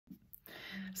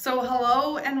So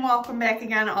hello and welcome back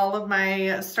again, all of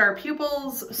my star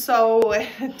pupils. So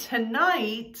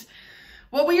tonight,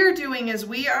 what we are doing is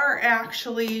we are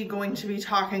actually going to be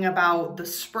talking about the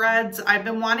spreads. I've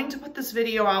been wanting to put this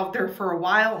video out there for a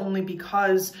while only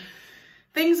because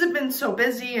things have been so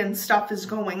busy and stuff is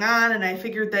going on, and I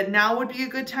figured that now would be a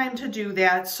good time to do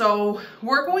that. So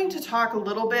we're going to talk a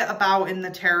little bit about in the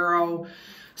tarot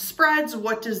spreads,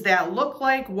 what does that look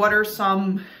like? What are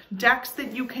some decks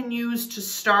that you can use to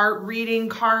start reading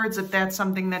cards if that's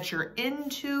something that you're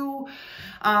into,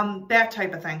 that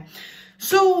type of thing.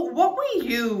 So what we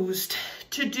used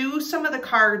to do some of the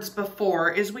cards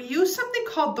before is we used something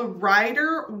called the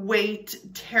Waite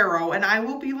Tarot, and I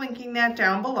will be linking that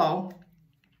down below.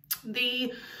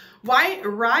 The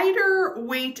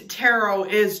Waite Tarot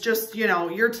is just, you know,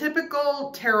 your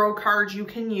typical tarot card you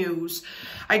can use.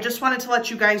 I just wanted to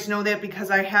let you guys know that because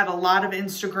I had a lot of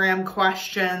Instagram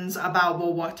questions about,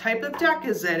 well, what type of deck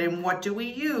is it and what do we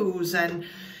use and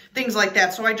things like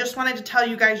that. So I just wanted to tell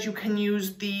you guys you can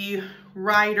use the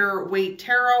Waite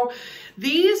Tarot.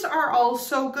 These are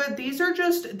also good. These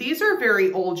are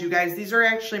very old, you guys. These are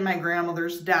actually my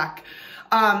grandmother's deck.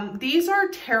 These are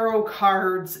tarot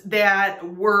cards that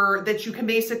you can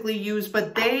basically use,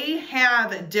 but they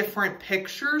have different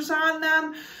pictures on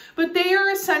them, but they are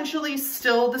essentially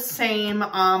still the same.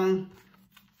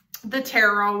 The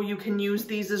tarot, you can use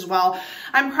these as well.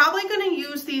 I'm probably going to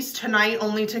use these tonight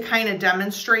only to kind of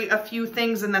demonstrate a few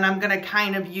things, and then I'm going to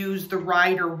kind of use the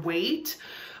Waite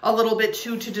a little bit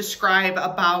too to describe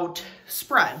about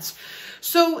spreads.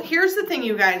 So here's the thing,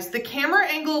 you guys, the camera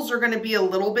angles are going to be a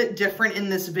little bit different in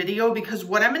this video because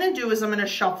what I'm going to do is I'm going to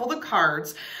shuffle the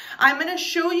cards. I'm going to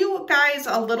show you guys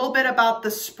a little bit about the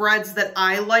spreads that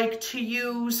I like to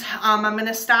use. I'm going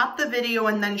to stop the video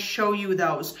and then show you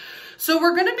those. So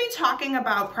we're going to be talking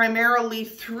about primarily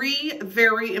three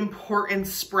very important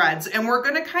spreads, and we're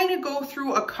going to kind of go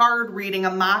through a card reading, a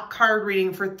mock card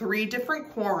reading for three different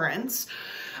quadrants.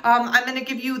 I'm going to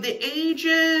give you the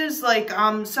ages, like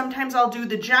sometimes I'll do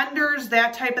the genders,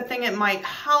 that type of thing. It might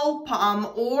help,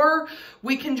 or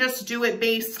we can just do it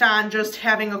based on just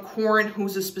having a quadrant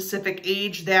who's a specific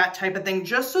age, that type of thing,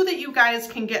 just so that you guys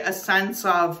can get a sense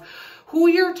of who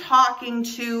you're talking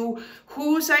to,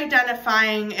 who's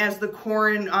identifying as the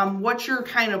quadrant, what you're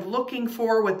kind of looking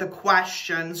for with the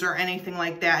questions or anything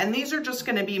like that. And these are just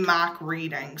going to be mock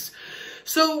readings.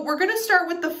 So we're going to start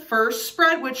with the first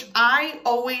spread, which I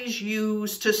always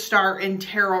use to start in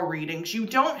tarot readings. You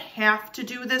don't have to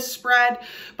do this spread,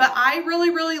 but I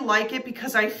really like it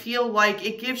because I feel like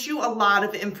it gives you a lot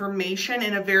of information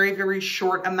in a very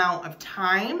short amount of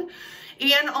time.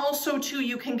 And also, too,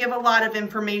 you can give a lot of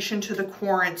information to the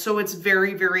quadrant, so it's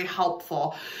very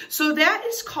helpful. So that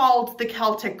is called the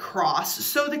Celtic Cross.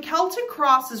 So the Celtic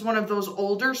Cross is one of those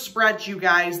older spreads, you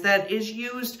guys, that is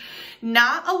used.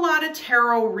 Not a lot of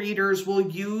tarot readers will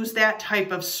use that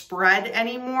type of spread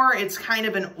anymore. It's kind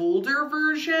of an older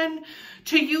version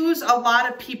to use. A lot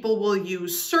of people will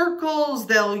use circles.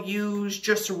 They'll use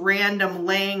just random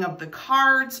laying of the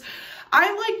cards.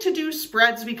 I like to do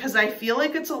spreads because I feel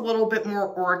like it's a little bit more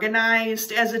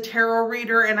organized as a tarot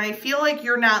reader, and I feel like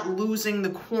you're not losing the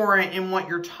quadrant in what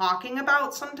you're talking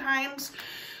about sometimes.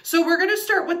 So we're going to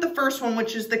start with the first one,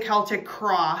 which is the Celtic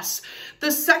Cross.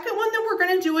 The second one that we're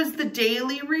going to do is the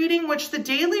daily reading, which the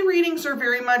daily readings are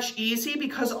very much easy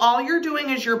because all you're doing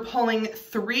is you're pulling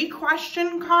 3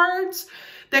 question cards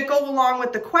that go along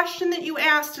with the question that you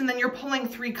asked, and then you're pulling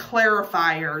 3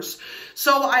 clarifiers.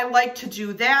 So I like to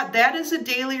do that. That is a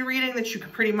daily reading that you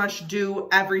can pretty much do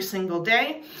every single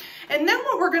day. And then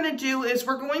what we're going to do is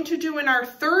we're going to do in our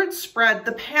third spread,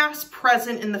 the past,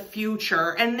 present, and the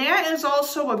future. And that is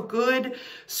also a good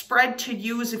spread to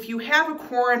use if you have a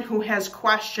quadrant who has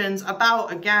questions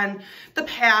about, again, the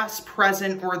past,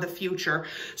 present, or the future.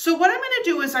 So what I'm going to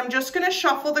do is I'm just going to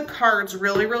shuffle the cards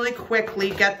really quickly,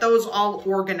 get those all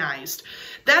organized.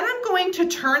 Then I'm going to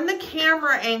turn the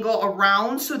camera angle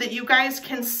around so that you guys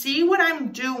can see what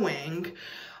I'm doing.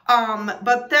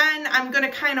 But then I'm going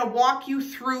to kind of walk you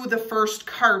through the first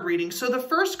card reading. So the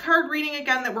first card reading,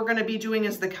 again, that we're going to be doing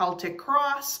is the Celtic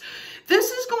Cross.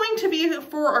 This is going to be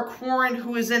for a quadrant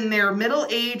who is in their middle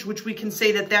age, which we can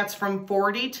say that that's from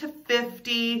 40 to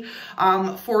 50,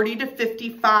 40 to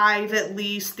 55 at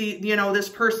least. This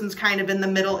person's kind of in the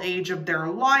middle age of their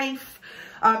life.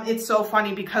 It's so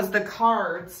funny because the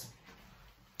cards...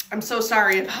 I'm so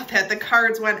sorry about that. The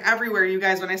cards went everywhere, you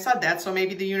guys, when I said that. So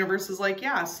maybe the universe is like,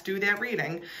 yes, do that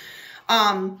reading.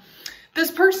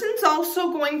 This person's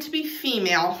also going to be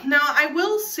female. Now, I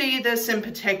will say this in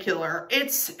particular.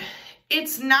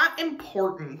 It's not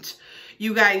important.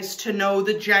 you guys to know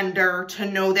the gender, to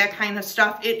know that kind of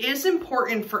stuff. It is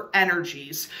important for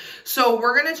energies. So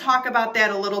we're going to talk about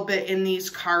that a little bit in these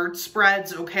card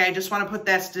spreads, okay? I just want to put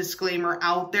that disclaimer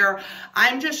out there.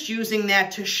 I'm just using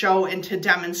that to show and to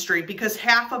demonstrate, because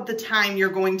half of the time you're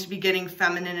going to be getting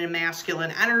feminine and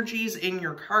masculine energies in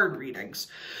your card readings.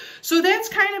 So that's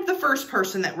kind of the first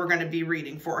person that we're going to be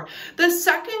reading for. The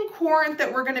second querent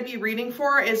that we're going to be reading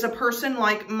for is a person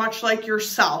much like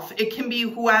yourself. It can be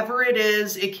whoever it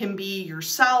is. It can be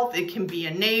yourself. It can be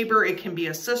a neighbor. It can be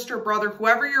a sister, brother,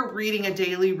 whoever you're reading a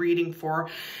daily reading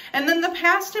for. And then the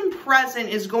past and present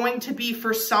is going to be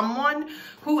for someone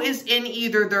who is in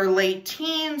either their late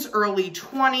teens, early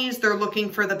 20s. They're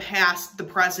looking for the past, the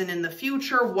present, and the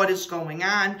future. What is going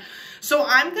on? So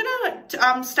I'm going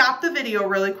to stop the video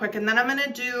really quick, and then I'm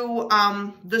going to do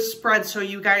the spread so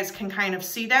you guys can kind of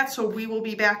see that. So we will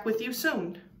be back with you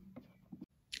soon.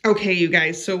 Okay, you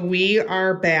guys, so we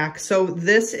are back. So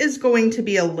this is going to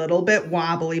be a little bit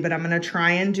wobbly, but I'm going to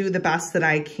try and do the best that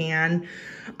I can.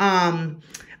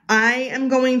 I am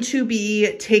going to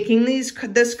be taking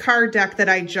this card deck that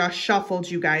I just shuffled,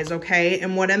 you guys, okay?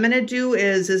 And what I'm going to do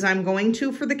is I'm going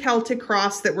to, for the Celtic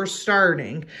Cross that we're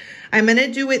starting, I'm going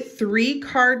to do it 3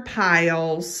 card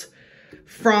piles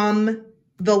from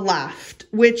the left,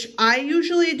 which I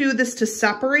usually do this to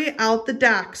separate out the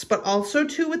decks, but also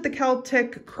too with the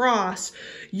Celtic Cross,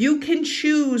 you can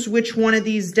choose which one of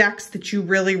these decks that you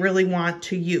really, really want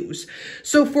to use.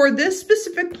 So for this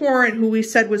specific querent, who we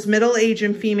said was middle-aged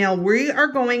and female, we are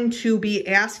going to be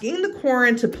asking the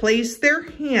querent to place their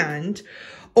hand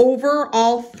over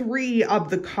all 3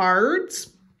 of the cards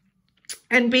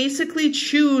and basically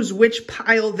choose which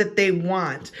pile that they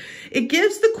want. It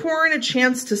gives the querent a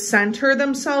chance to center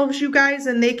themselves, you guys,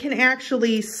 and they can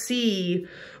actually see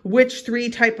which 3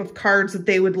 type of cards that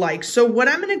they would like. So what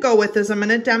I'm going to go with is I'm going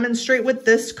to demonstrate with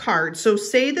this card. So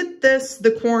say that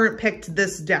the querent picked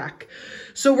this deck.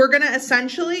 So we're going to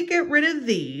essentially get rid of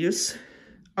these.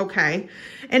 Okay,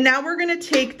 and now we're going to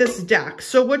take this deck.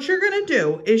 So what you're going to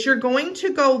do is you're going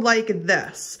to go like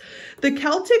this. The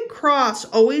Celtic Cross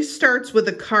always starts with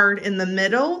a card in the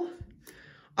middle,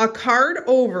 a card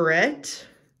over it,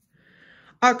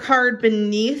 a card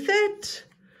beneath it,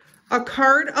 a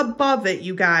card above it,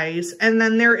 you guys, and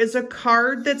then there is a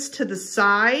card that's to the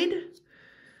side,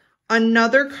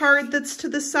 another card that's to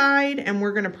the side, and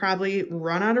we're going to probably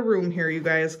run out of room here, you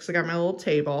guys, because I got my little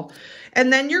table.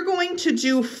 And then you're going to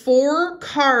do 4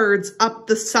 cards up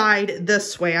the side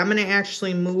this way. I'm going to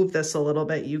actually move this a little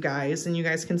bit, you guys, and you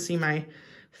guys can see my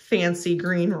fancy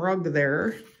green rug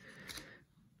there.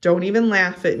 Don't even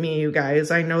laugh at me, you guys.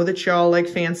 I know that y'all like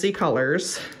fancy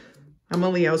colors. I'm a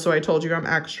Leo, so I told you I'm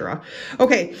extra.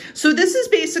 Okay, so this is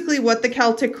basically what the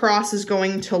Celtic Cross is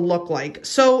going to look like.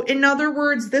 So in other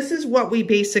words, this is what we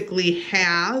basically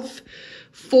have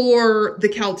for the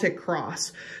Celtic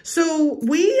Cross. So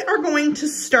we are going to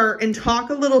start and talk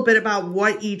a little bit about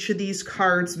what each of these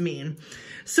cards mean.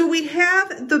 So we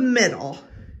have the middle,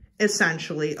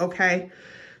 essentially, okay?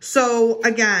 So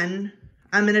again,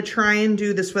 I'm going to try and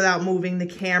do this without moving the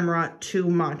camera too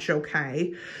much,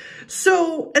 okay?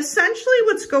 So essentially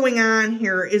what's going on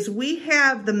here is we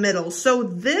have the middle. So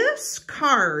this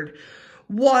card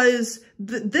was,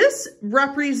 this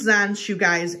represents, you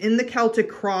guys, in the Celtic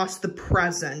Cross, the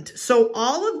present. So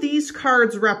all of these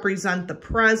cards represent the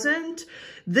present.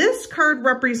 This card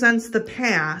represents the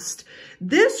past.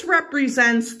 This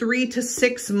represents 3 to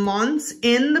 6 months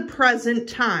in the present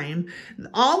time.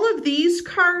 All of these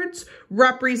cards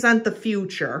represent the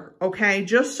future, okay?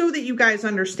 Just so that you guys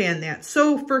understand that.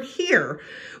 So for here,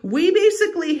 we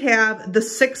basically have the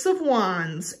 6 of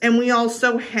Wands, and we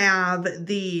also have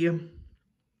the,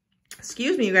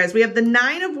 excuse me, you guys, we have the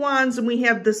 9 of Wands and we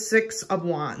have the 6 of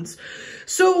Wands.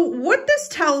 So what this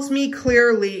tells me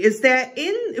clearly is that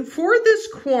for this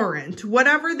querent,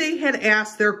 whatever they had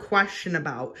asked their question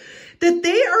about, that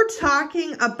they are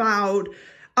talking about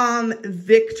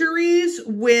victories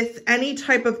with any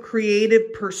type of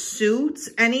creative pursuits,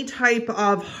 any type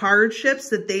of hardships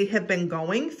that they have been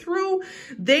going through.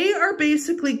 They are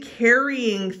basically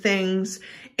carrying things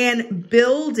and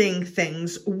building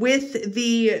things with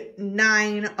the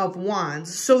 9 of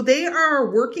Wands. So they are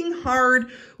working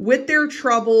hard with their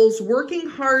troubles, working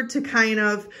hard to kind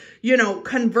of, you know,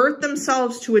 convert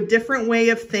themselves to a different way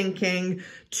of thinking,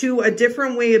 to a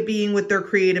different way of being with their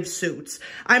creative suits.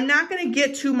 I'm not going to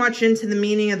get too much into the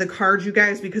meaning of the cards, you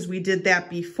guys, because we did that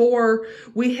before.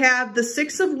 We have the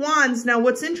 6 of Wands. Now,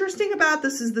 what's interesting about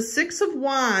this is the 6 of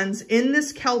Wands in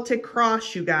this Celtic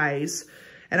Cross, you guys.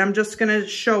 And I'm just going to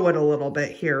show it a little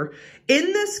bit here.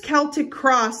 In this Celtic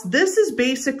cross, this is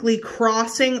basically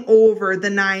crossing over the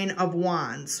 9 of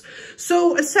Wands.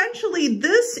 So essentially,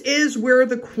 this is where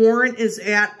the Quorn is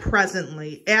at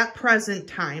presently, at present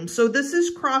time. So this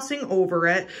is crossing over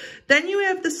it. Then you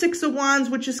have the 6 of Wands,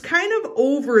 which is kind of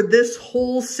over this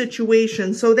whole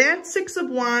situation. So that 6 of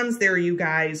Wands there, you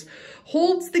guys,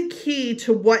 holds the key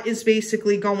to what is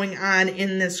basically going on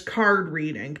in this card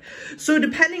reading. So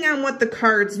depending on what the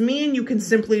cards mean, you can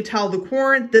simply tell the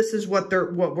Quorn, this is what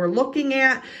we're looking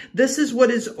at. This is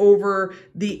what is over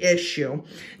the issue.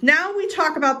 Now we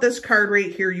talk about this card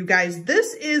right here, you guys.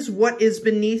 This is what is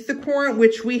beneath the Quorn,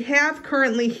 which we have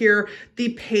currently here,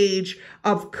 the Page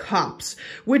of Cups,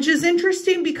 which is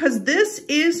interesting because this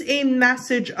is a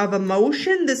message of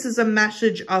emotion. This is a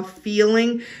message of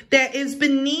feeling that is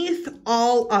beneath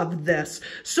all of this.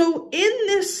 So in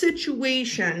this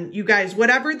situation, you guys,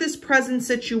 whatever this present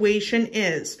situation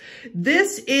is,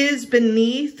 this is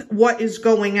beneath what is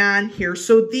going on here.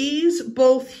 So these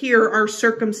both here are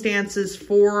circumstances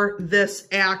for this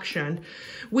action.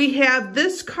 We have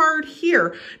this card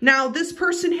here. Now, this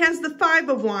person has the 5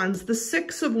 of Wands, the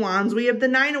 6 of Wands. We have the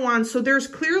 9 of Wands. So there's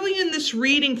clearly in this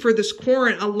reading for this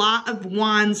Quorn a lot of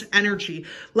Wands energy,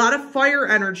 a lot of fire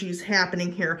energies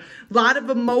happening here, a lot of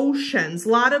emotions, a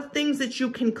lot of things that you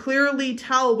can clearly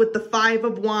tell with the 5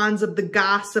 of Wands of the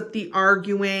gossip, the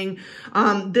arguing.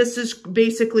 This is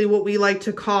basically what we like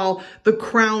to call the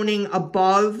crowning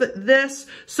above this.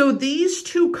 So these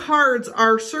two cards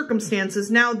are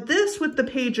circumstances. Now, this with the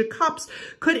Page of Cups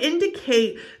could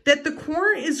indicate that the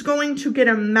Quorn is going to get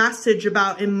a message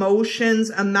about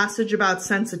emotions, a message about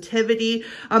sensitivity,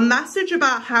 a message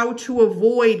about how to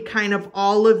avoid kind of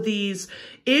all of these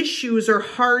issues or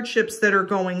hardships that are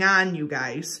going on, you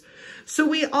guys. So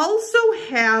we also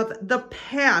have the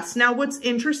past. Now, what's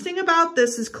interesting about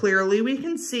this is clearly we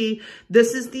can see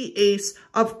this is the Ace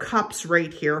of Cups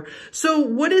right here. So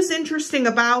what is interesting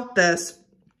about this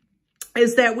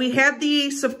is that we have the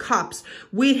Ace of Cups.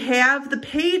 We have the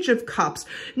Page of Cups.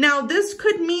 Now, this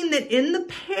could mean that in the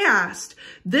past,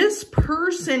 this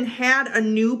person had a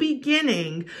new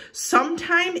beginning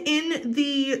sometime in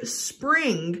the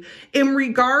spring in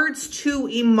regards to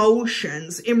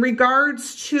emotions, in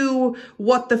regards to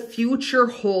what the future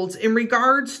holds, in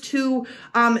regards to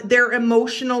their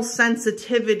emotional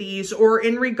sensitivities, or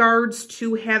in regards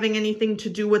to having anything to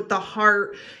do with the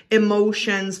heart,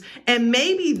 emotions, and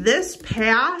maybe this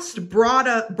past brought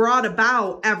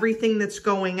about everything that's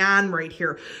going on right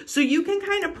here. So you can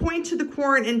kind of point to the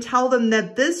Quorn and tell them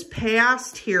that this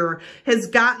past here has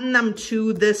gotten them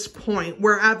to this point,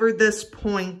 wherever this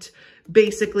point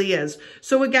basically is.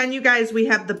 So again, you guys, we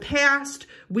have the past,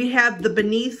 we have the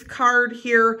beneath card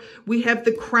here, we have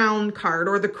the crown card,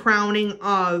 or the crowning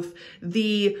of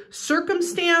the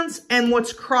circumstance and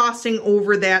what's crossing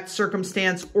over that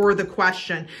circumstance, or the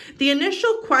question. The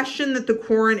initial question that the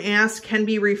Quorn asks can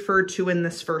be referred to in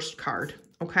this first card.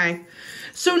 Okay,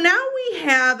 so now we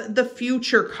have the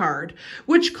future card,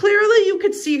 which clearly you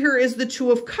could see here is the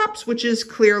 2 of Cups, which is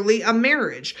clearly a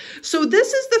marriage. So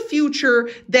this is the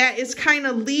future that is kind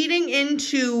of leading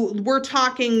into, we're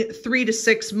talking 3 to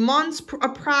 6 months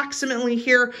approximately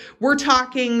here. We're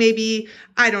talking maybe,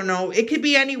 I don't know, it could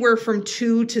be anywhere from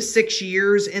 2 to 6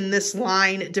 years in this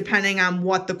line, depending on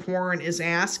what the Quorn is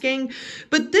asking.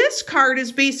 But this card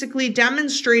is basically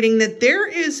demonstrating that there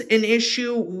is an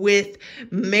issue with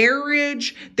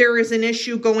marriage. There is an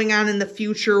issue going on in the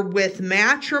future with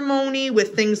matrimony,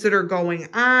 with things that are going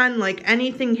on, like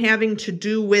anything having to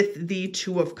do with the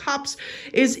 2 of Cups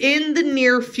is in the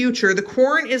near future. The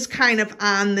Quorn is kind of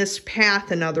on this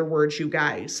path, in other words, you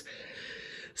guys.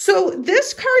 So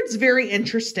this card's very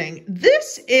interesting.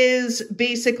 This is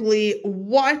basically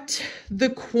what the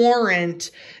Quorn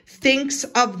thinks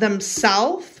of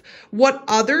themselves, what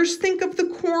others think of the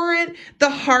Quorn, the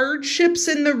hardships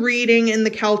in the reading in the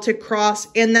Celtic cross,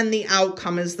 and then the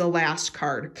outcome is the last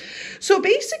card. So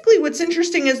basically what's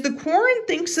interesting is the Quorn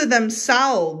thinks of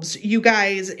themselves, you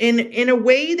guys, in a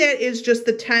way that is just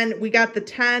the 10. We got the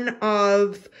 10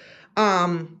 of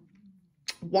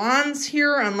Wands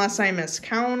here, unless I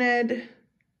miscounted.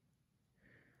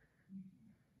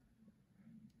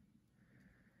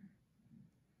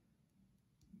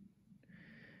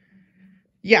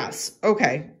 Yes,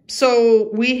 okay. So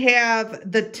we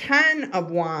have the 10 of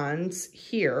Wands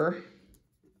here.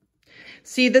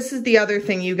 See, this is the other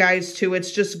thing, you guys, too.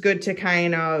 It's just good to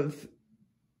kind of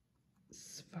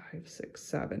 5, 6,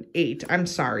 7, 8. I'm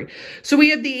sorry. So we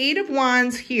have the 8 of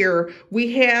Wands here.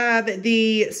 We have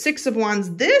the 6 of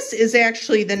Wands. This is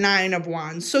actually the 9 of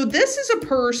Wands. So this is a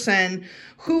person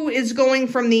who is going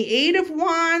from the 8 of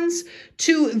Wands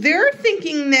to they're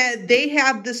thinking that they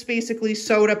have this basically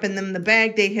sewed up in them, the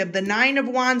bag. They have the 9 of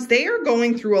Wands. They are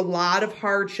going through a lot of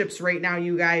hardships right now,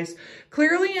 you guys.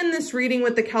 Clearly in this reading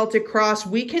with the Celtic Cross,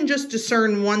 we can just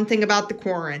discern one thing about the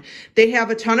Quarant. They have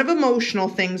a ton of emotional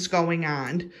things going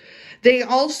on. They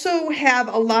also have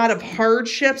a lot of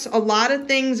hardships, a lot of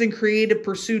things and creative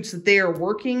pursuits that they are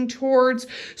working towards.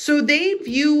 So they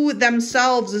view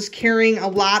themselves as carrying a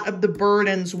lot of the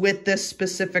burdens with this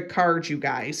specific card, you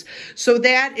guys. So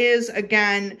that is,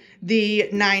 again, the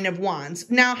 9 of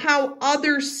Wands. Now, how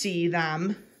others see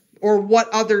them, or what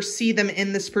others see them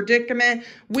in this predicament,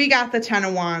 we got the 10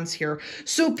 of Wands here.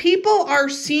 So people are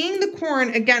seeing the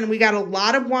Quarant. Again, we got a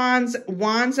lot of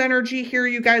Wands energy here,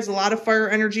 you guys, a lot of fire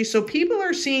energy. So people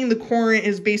are seeing the Quarant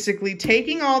is basically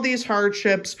taking all these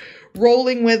hardships,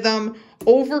 rolling with them,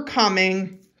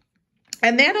 overcoming.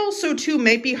 And that also, too,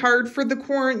 might be hard for the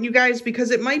Quarant, you guys,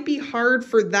 because it might be hard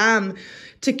for them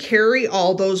to carry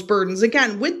all those burdens.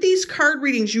 Again, with these card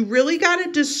readings, you really got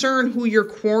to discern who your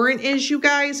Quarant is, you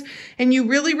guys. And you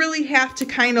really, really have to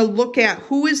kind of look at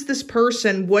who is this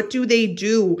person? What do they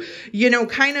do? You know,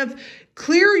 kind of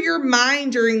clear your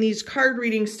mind during these card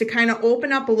readings to kind of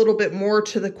open up a little bit more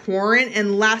to the Quarant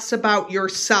and less about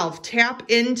yourself. Tap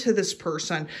into this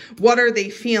person. What are they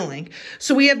feeling?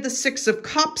 So we have the 6 of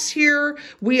Cups here.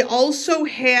 We also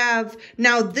have,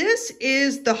 now this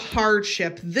is the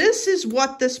hardship. This is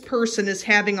what this person is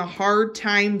having a hard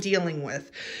time dealing with.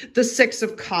 The 6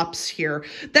 of Cups here.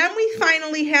 Then we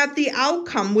finally have the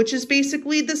outcome, which is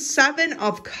basically the 7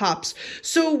 of Cups.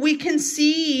 So we can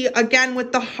see, again,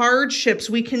 with the hardship,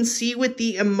 we can see with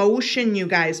the emotion, you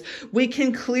guys, we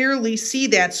can clearly see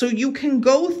that. So you can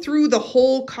go through the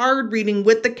whole card reading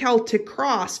with the Celtic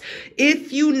Cross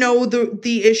if you know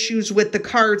the issues with the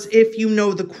cards, if you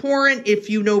know the Quarant, if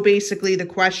you know basically the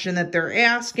question that they're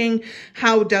asking,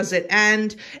 how does it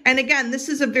end? And again, this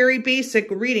is a very basic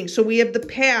reading. So we have the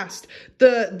past,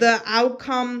 the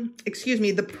outcome, excuse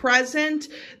me, the present.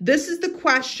 This is the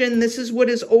question. This is what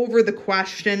is over the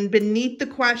question, beneath the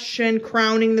question,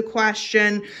 crowning the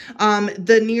question,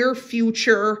 the near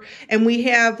future. And we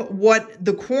have what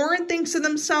the Quarant thinks of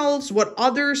themselves, what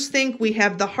others think. We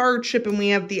have the hardship and we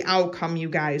have the outcome, you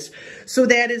guys. So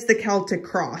that is the Celtic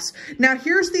Cross. Now,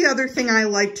 here's the other thing I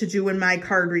like to do in my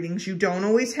card readings. You don't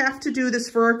always have to do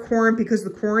this for a Quarant because the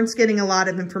Quarant's getting a lot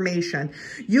of information.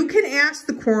 You can ask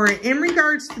the Quarant in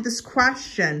regards to this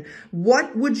question,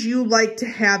 what would you like to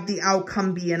have the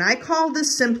outcome be? And I call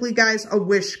this simply, guys, a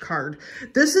wish card.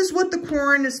 This is what the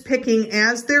Quarant is picking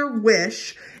as their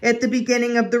wish at the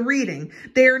beginning of the reading.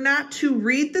 They are not to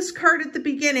read this card at the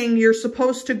beginning. You're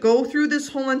supposed to go through this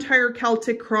whole entire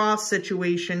Celtic Cross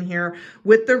situation here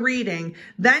with the reading.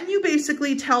 Then you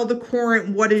basically tell the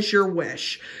Quarant what is your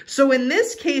wish. So in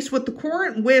this case, what the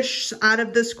Quarant wishes out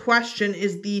of this question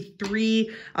is the 3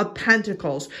 of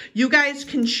Pentacles. You guys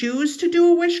can choose to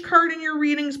do a wish card in your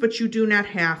readings, but you do not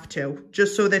have to,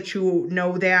 just so that you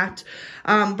know that.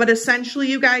 But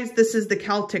essentially, you guys, this is the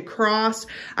Celtic Cross.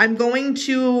 I'm going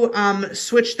to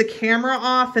switch the camera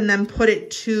off and then put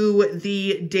it to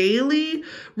the daily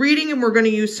reading, and we're going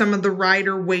to use some of the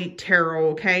Rider-Waite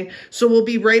Tarot, okay? So we'll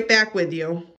be right back with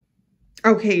you.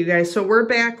 Okay, you guys, so we're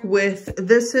back with,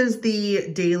 this is the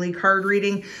daily card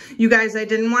reading. You guys, I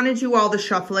didn't want to do all the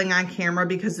shuffling on camera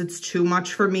because it's too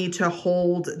much for me to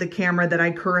hold the camera that I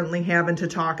currently have and to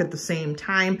talk at the same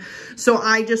time. So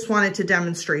I just wanted to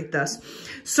demonstrate this.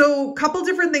 So a couple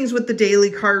different things with the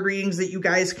daily card readings that you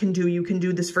guys can do. You can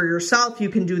do this for yourself. You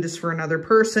can do this for another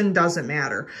person. Doesn't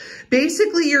matter.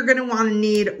 Basically, you're going to want to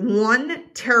need 1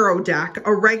 tarot deck,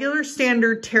 a regular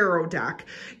standard tarot deck.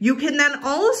 You can then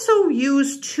also use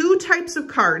 2 types of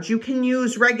cards. You can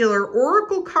use regular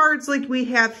oracle cards like we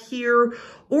have here,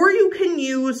 or you can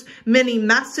use mini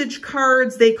message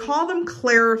cards. They call them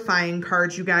clarifying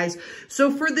cards, you guys.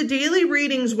 So for the daily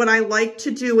readings, what I like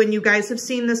to do, and you guys have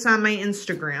seen this on my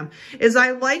Instagram, is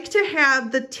I like to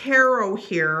have the tarot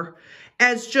here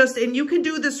as just, and you can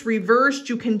do this reversed,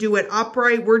 you can do it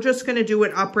upright. We're just going to do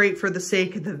it upright for the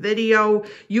sake of the video.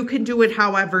 You can do it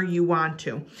however you want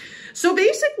to. So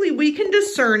basically, we can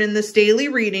discern in this daily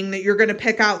reading that you're going to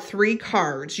pick out 3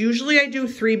 cards. Usually I do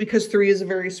 3 because 3 is a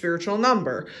very spiritual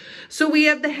number. So we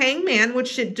have the Hangman,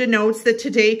 which denotes that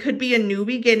today could be a new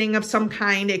beginning of some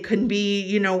kind. It could be,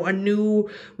 you know, a new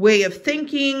way of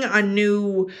thinking, a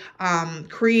new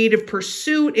creative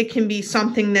pursuit. It can be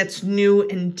something that's new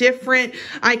and different.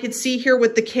 I could see here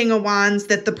with the King of Wands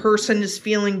that the person is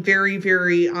feeling very,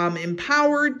 very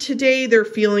empowered today. They're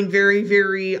feeling very,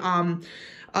 very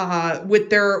with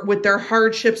their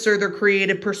hardships or their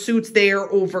creative pursuits. They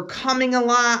are overcoming a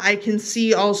lot. I can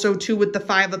see also too with the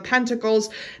Five of Pentacles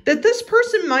that this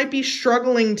person might be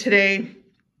struggling today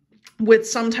with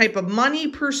some type of money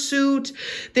pursuit.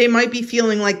 They might be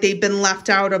feeling like they've been left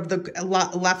out in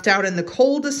the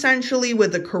cold, essentially,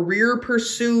 with a career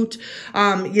pursuit,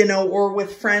 you know, or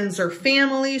with friends or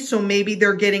family. So maybe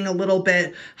they're getting a little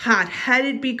bit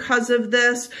hot-headed because of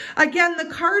this. Again,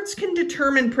 the cards can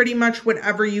determine pretty much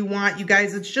whatever you want, you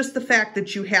guys. It's just the fact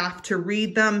that you have to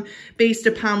read them based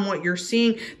upon what you're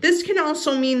seeing. This can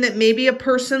also mean that maybe a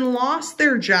person lost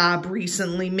their job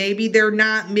recently. Maybe they're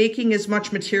not making as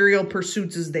much material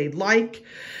pursuits as they'd like.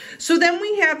 So then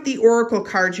we have the Oracle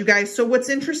cards, you guys. So what's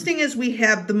interesting is we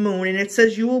have the Moon, and it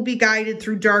says you will be guided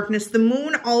through darkness. The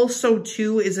Moon also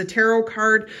too is a tarot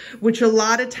card, which a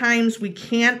lot of times we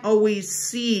can't always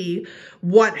see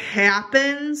what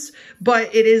happens,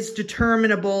 but it is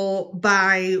determinable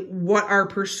by what our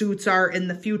pursuits are in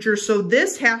the future. So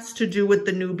this has to do with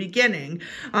the new beginning.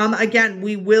 Again,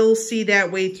 we will see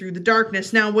that way through the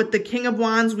darkness. Now with the King of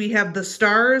Wands, we have the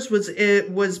stars,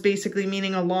 it was basically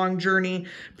meaning a long journey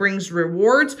brings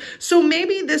rewards. So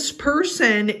maybe this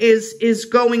person is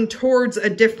going towards a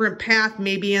different path,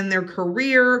 maybe in their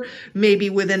career,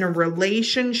 maybe within a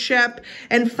relationship.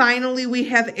 And finally, we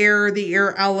have air, the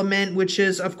air element, which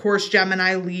is, of course,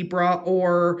 Gemini, Libra,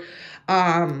 or,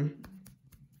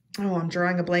 oh, I'm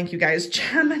drawing a blank, you guys.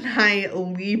 Gemini,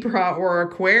 Libra, or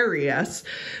Aquarius.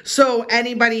 So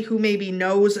anybody who maybe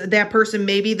knows that person,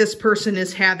 maybe this person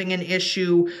is having an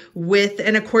issue with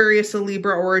an Aquarius, a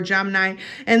Libra, or a Gemini.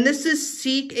 And this is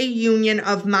seek a union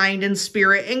of mind and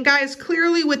spirit. And guys,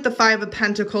 clearly with the Five of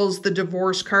Pentacles, the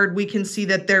divorce card, we can see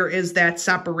that there is that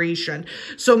separation.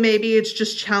 So maybe it's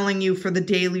just telling you for the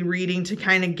daily reading to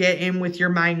kind of get in with your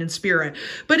mind and spirit.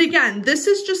 But again, this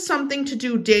is just something to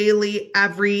do daily,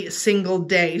 every single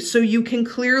day. So you can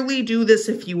clearly do this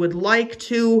if you would like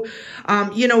to,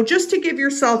 you know, just to give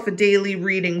yourself a daily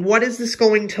reading. What is this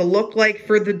going to look like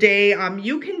for the day?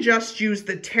 You can just use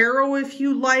the tarot if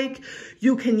you like.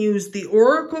 You can use the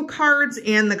oracle cards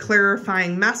and the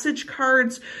clarifying message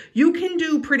cards. You can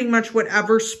do pretty much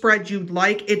whatever spread you'd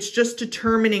like. It's just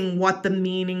determining what the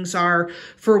meanings are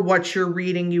for what you're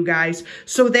reading, you guys.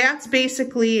 So that's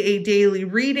basically a daily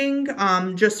reading,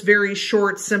 just very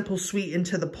short, simple, sweet, and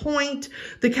to the point.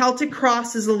 The Celtic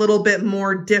Cross is a little bit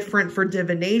more different for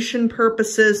divination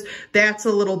purposes. That's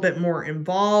a little bit more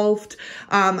involved.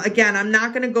 Again, I'm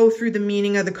not going to go through the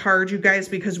meaning of the card, you guys,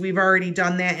 because we've already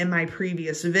done that in my previous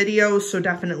videos, so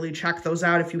definitely check those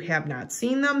out if you have not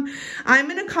seen them. I'm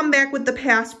going to come back with the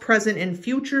past, present, and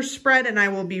future spread, and I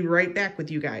will be right back with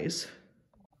you guys.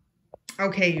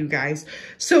 Okay, you guys,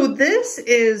 so this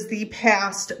is the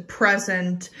past,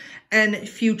 present, and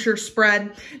future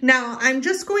spread. Now, I'm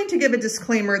just going to give a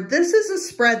disclaimer. This is a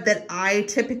spread that I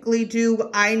typically do.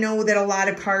 I know that a lot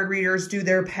of card readers do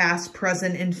their past,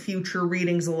 present, and future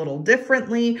readings a little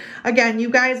differently. Again, you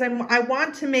guys, I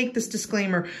want to make this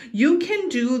disclaimer. You can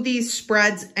do these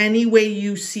spreads any way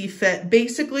you see fit.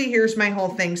 Basically, here's my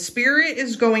whole thing. Spirit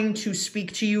is going to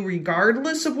speak to you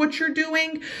regardless of what you're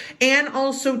doing. And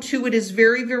also, too, it is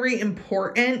very, very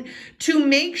important to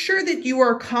make sure that you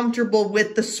are comfortable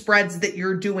with the spread that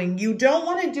you're doing. You don't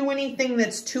want to do anything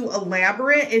that's too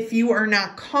elaborate if you are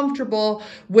not comfortable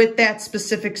with that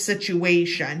specific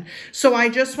situation. So I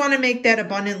just want to make that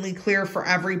abundantly clear for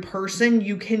every person.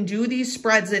 You can do these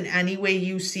spreads in any way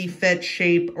you see fit,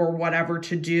 shape, or whatever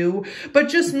to do, but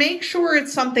just make sure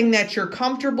it's something that you're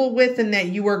comfortable with and that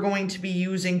you are going to be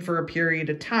using for a period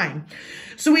of time.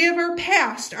 So we have our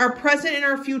past, our present, and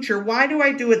our future. Why do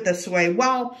I do it this way?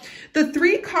 Well, the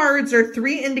three cards are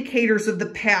three indicators of the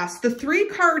past. The three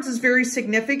cards is very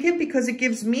significant because it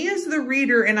gives me as the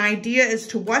reader an idea as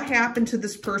to what happened to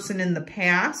this person in the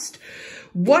past.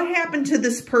 What happened to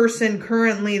this person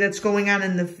currently that's going on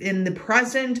in the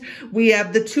present? We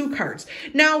have the two cards.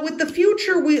 Now, with the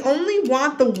future, we only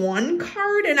want the one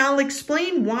card, and I'll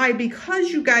explain why.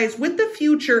 Because, you guys, with the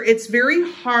future, it's very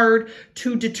hard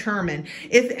to determine.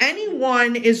 If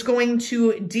anyone is going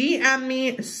to DM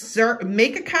me,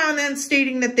 make a comment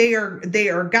stating that they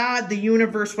are God, the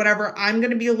universe, whatever, I'm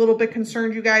going to be a little bit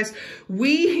concerned, you guys.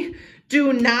 We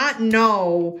do not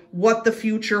know what the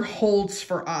future holds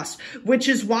for us, which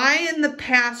is why in the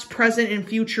past, present, and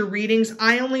future readings,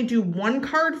 I only do one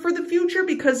card for the future,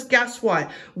 because guess what?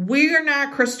 We are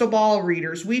not crystal ball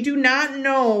readers. We do not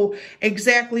know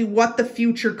exactly what the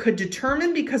future could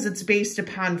determine, because it's based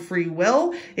upon free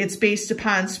will. It's based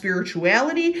upon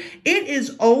spirituality. It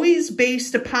is always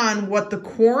based upon what the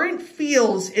querent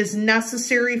feels is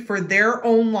necessary for their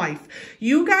own life.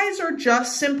 You guys are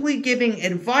just simply giving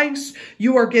advice.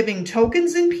 You are giving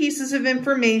tokens and pieces of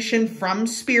information from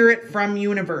spirit, from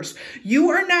universe. You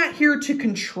are not here to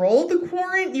control the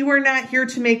querent. You are not here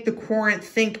to make the querent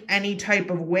think any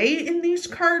type of way in these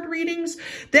card readings.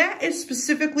 That is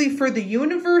specifically for the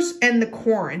universe and the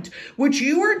querent. What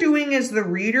you are doing as the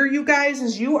reader, you guys,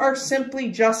 is you are simply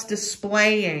just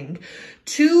displaying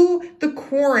to the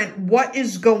querent what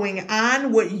is going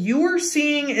on. What you are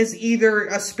seeing is either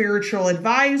a spiritual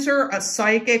advisor, a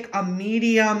psychic, a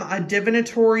medium, a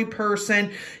divinatory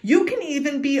person. You can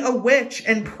even be a witch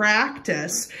and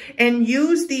practice and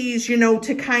use these, you know,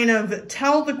 to kind of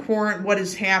tell the querent what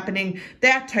is happening,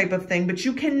 that type of thing. But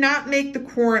you cannot make the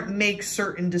querent make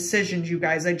certain decisions, you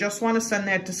guys. I just want to send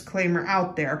that disclaimer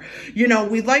out there. You know,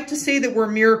 we like to say that we're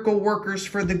miracle workers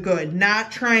for the good,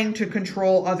 not trying to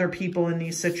control other people in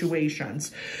these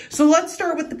situations. So let's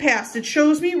start with the past. It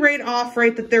shows me right off,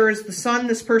 right, that there is the sun.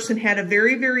 This person had a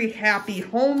very, very happy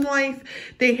home life.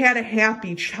 They had a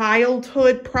happy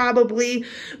childhood, probably.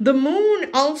 The moon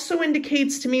also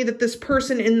indicates to me that this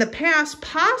person in the past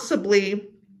possibly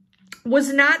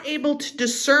was not able to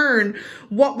discern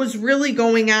what was really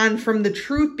going on from the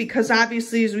truth, because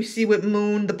obviously, as we see with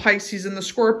moon, the Pisces and the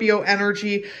Scorpio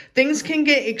energy, things can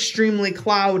get extremely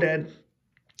clouded.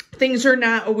 Things are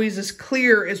not always as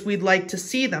clear as we'd like to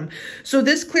see them. So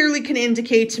this clearly can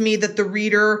indicate to me that the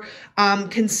reader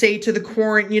can say to the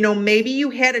querent, you know, maybe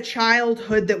you had a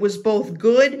childhood that was both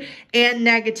good and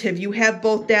negative. You have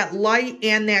both that light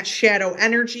and that shadow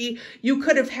energy. You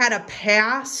could have had a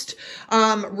past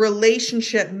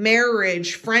relationship,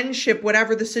 marriage, friendship,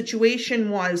 whatever the situation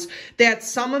was, that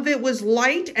some of it was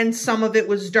light and some of it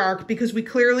was dark, because we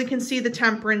clearly can see the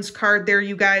Temperance card there,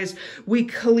 you guys. We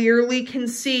clearly can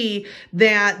see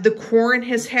that the querent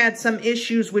has had some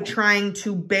issues with trying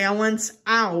to balance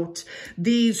out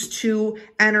these two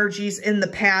energies in the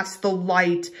past, the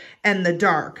light and the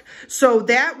dark. So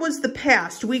that was the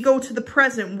past. We go to the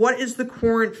present. What is the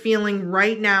querent feeling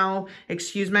right now?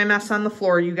 Excuse my mess on the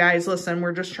floor, you guys. Listen,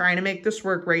 we're just trying to make this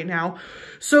work right now.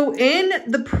 So in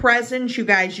the present, you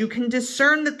guys, you can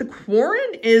discern that the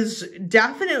querent is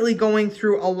definitely going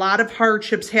through a lot of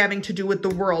hardships having to do with the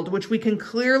world, which we can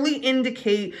clearly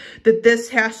indicate that this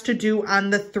has to do on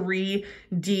the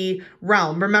 3D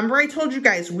realm. Remember, I told you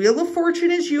guys, Wheel of Fortune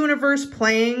is universe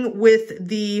playing with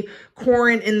the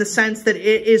querent in the sense that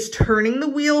it is turning the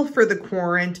wheel for the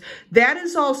querent. That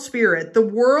is all spirit. The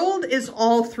world is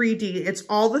all 3D. It's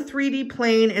all the 3D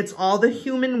plane. It's all the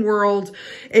human world.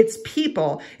 It's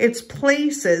people. It's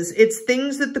places. It's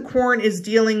things that the querent is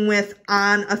dealing with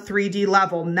on a 3D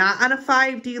level, not on a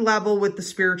 5D level with the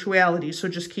spirituality. So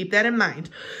just keep that in mind.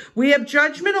 We have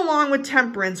Judgment along with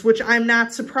Temperance, which I'm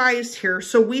not surprised here.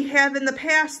 So we have in the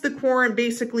past the querent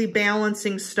basically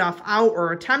balancing stuff out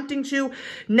or attempting to.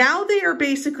 Now they are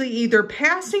basically either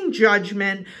passing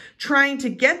judgment, trying to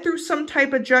get through some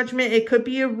type of judgment. It could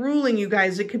be a ruling, you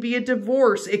guys. It could be a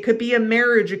divorce. It could be a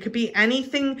marriage. It could be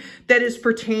anything that is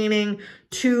pertaining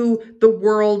to the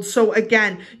world. So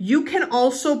again, you can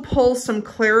also pull some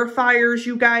clarifiers,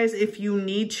 you guys, if you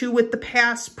need to with the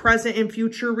past, present, and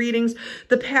future readings.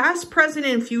 The past, present,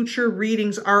 and future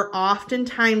readings are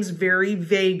oftentimes very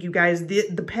vague, you guys.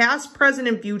 The past, present,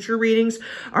 and future readings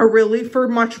are really for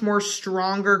much more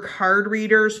stronger card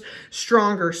readers,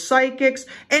 stronger psychics.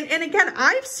 And again,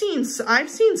 I've seen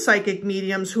psychic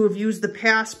mediums who have used the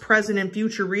past, present, and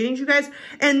future readings, you guys,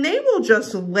 and they will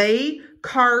just lay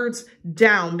cards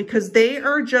down because they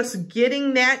are just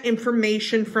getting that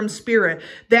information from spirit.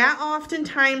 That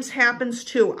oftentimes happens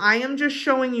too. I am just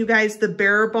showing you guys the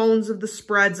bare bones of the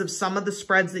spreads, of some of the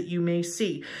spreads that you may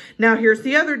see. Now, here's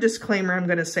the other disclaimer I'm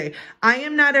going to say. I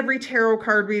am not every tarot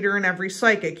card reader and every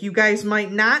psychic. You guys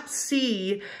might not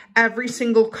see every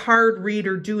single card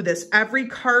reader do this. Every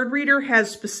card reader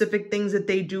has specific things that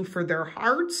they do for their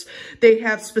hearts. They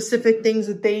have specific things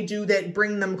that they do that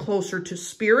bring them closer to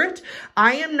spirit.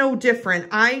 I am no different.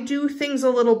 I do things a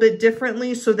little bit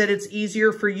differently so that it's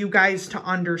easier for you guys to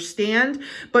understand.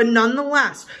 But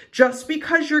nonetheless, just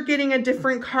because you're getting a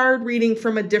different card reading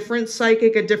from a different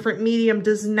psychic, a different medium,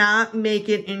 does not make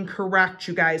it incorrect,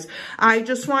 you guys. I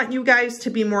just want you guys to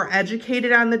be more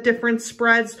educated on the different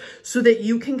spreads so that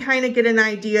you can kind of get an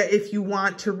idea if you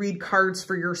want to read cards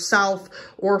for yourself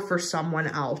or for someone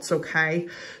else, okay?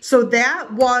 So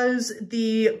that was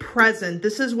the present.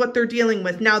 This is what they're dealing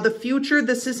with. Now, the future,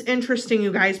 this is interesting,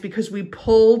 you guys, because we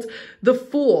pulled the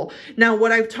Fool. Now,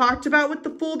 what I've talked about with the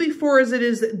Fool before is it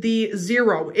is the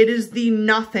zero. It is the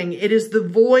nothing. It is the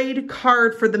void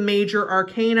card for the major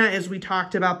arcana, as we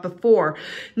talked about before.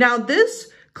 Now,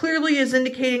 this clearly is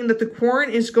indicating that the Quorn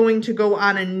is going to go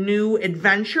on a new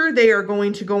adventure. They are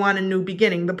going to go on a new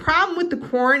beginning. The problem with the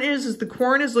Quorn is the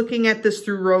Quorn is looking at this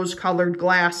through rose-colored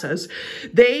glasses.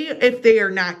 They, if they are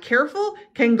not careful,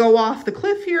 can go off the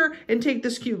cliff here and take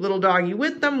this cute little doggy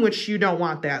with them, which you don't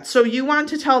want that. So you want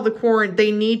to tell the Quorn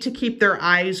they need to keep their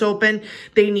eyes open.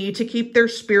 They need to keep their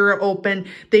spirit open.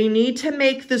 They need to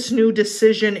make this new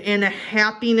decision in a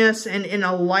happiness and in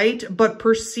a light, but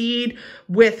proceed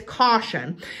with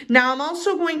caution. Now, I'm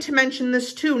also going to mention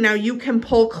this too. Now, you can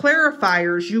pull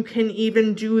clarifiers. You can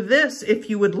even do this if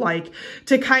you would like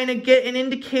to kind of get an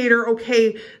indicator.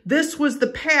 Okay, this was the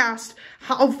past.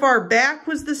 How far back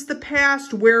was this the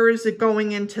past? Where is it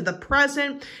going into the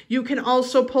present? You can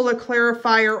also pull a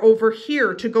clarifier over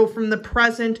here to go from the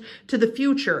present to the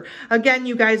future. Again,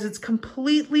 you guys, it's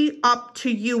completely up to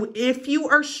you. If you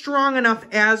are strong enough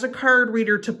as a card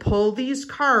reader to pull these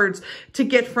cards to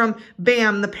get from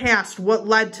bam, the past, what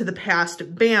led to the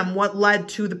past, bam, what led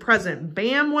to the present,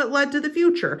 bam, what led to the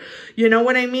future. You know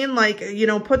what I mean? Like, you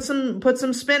know, put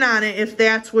some spin on it if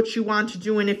that's what you want to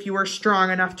do, and if you are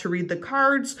strong enough to read the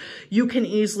cards, you can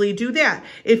easily do that.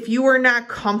 If you are not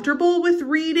comfortable with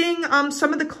reading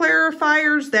some of the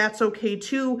clarifiers, that's okay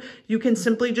too. You can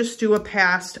simply just do a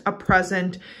past, a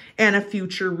present, and a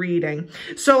future reading.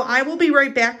 So I will be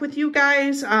right back with you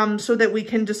guys so that we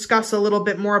can discuss a little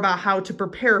bit more about how to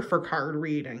prepare for card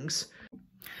readings.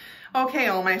 Okay,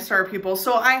 all my star people.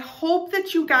 So I hope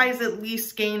that you guys at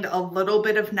least gained a little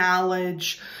bit of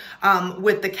knowledge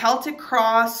with the Celtic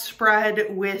Cross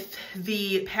spread, with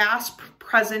the past,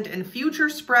 present, and future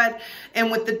spread,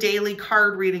 and with the daily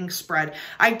card reading spread.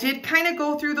 I did kind of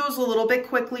go through those a little bit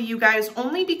quickly, you guys,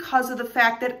 only because of the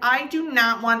fact that I do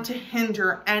not want to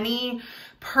hinder any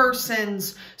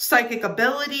person's psychic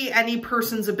ability, any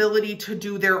person's ability to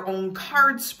do their own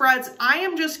card spreads. I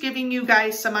am just giving you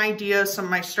guys some ideas, some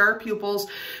of my star pupils,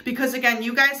 because again,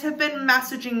 you guys have been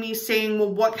messaging me saying,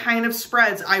 well, what kind of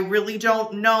spreads? I really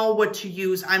don't know what to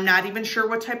use. I'm not even sure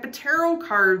what type of tarot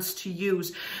cards to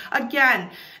use. Again,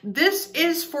 this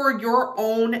is for your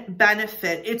own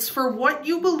benefit. It's for what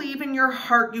you believe in your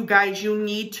heart, you guys, you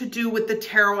need to do with the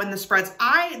tarot and the spreads.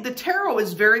 The tarot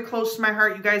is very close to my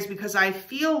heart, you guys, because I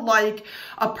feel like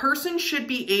a person should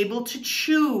be able to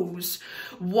choose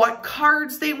what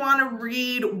cards they want to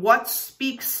read, what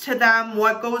speaks to them,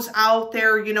 what goes out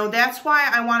there. You know, that's why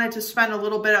I wanted to spend a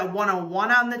little bit of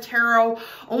 101 on the tarot,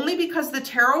 only because the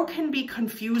tarot can be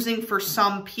confusing for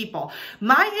some people.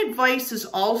 My advice is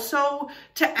also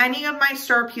to any of my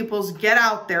star pupils, get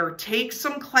out there, take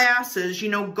some classes, you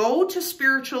know, go to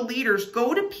spiritual leaders,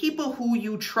 go to people who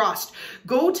you trust,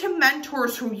 go to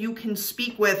mentors who you can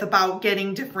speak with about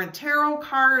getting different tarot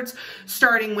cards,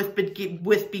 starting with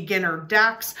beginner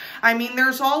decks. I mean,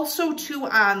 there's also too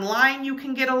online, you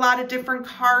can get a lot of different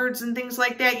cards and things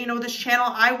like that. You know, this channel,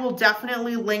 I will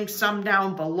definitely link some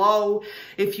down below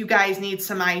if you guys need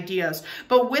some ideas.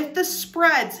 But with the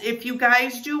spreads, if you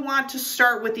guys do want to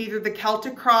start with either the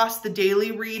Celtic Cross, the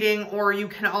daily reading, or you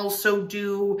can also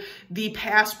do the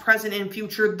past, present, and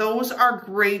future, those are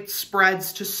great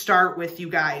spreads to start with, you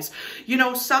guys. You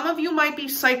know, some of you might be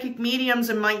psychic mediums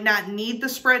and might not need the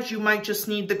spreads. You might just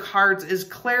need the cards as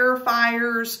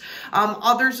clarifiers.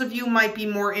 Others of you might be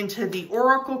more into the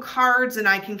oracle cards, and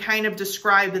I can kind of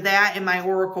describe that in my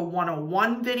Oracle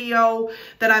 101 video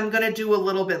that I'm going to do a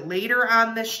little bit later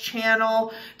on this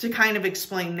channel to kind of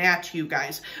explain that to you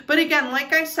guys. But again,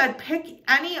 like I said, pick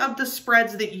any of the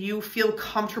spreads that you feel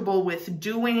comfortable with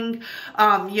doing,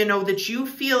 you know, that you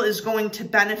feel is going to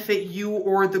benefit you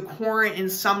or the Quorn in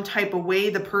some type of way,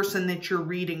 the person that you're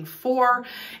reading for.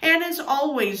 And as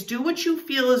always, do what you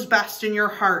feel is best in your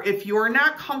heart. If you're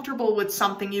not comfortable with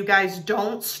something, you guys,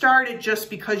 don't start it just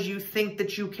because you think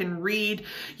that you can read.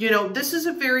 You know, this is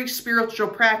a very spiritual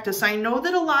practice. I know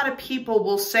that a lot of people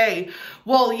will say,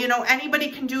 well, you know, anybody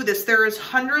can do this. There is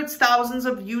hundreds, thousands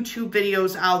of YouTube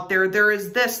videos out there. There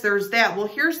is this, there's that. Well,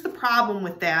 here's the problem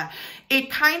with that. It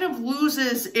kind of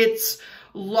loses its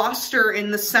luster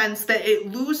in the sense that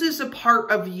it loses a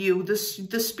part of you. The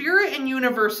spirit and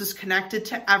universe is connected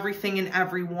to everything and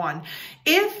everyone.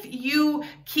 If you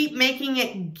keep making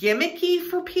it gimmicky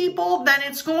for people, then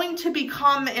it's going to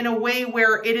become in a way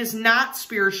where it is not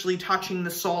spiritually touching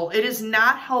the soul. It is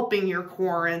not helping your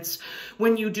currents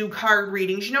when you do card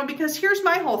readings, you know, because here's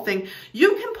my whole thing.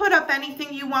 You can put up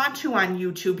anything you want to on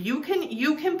YouTube. You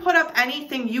can put up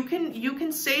anything. You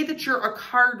can say that you're a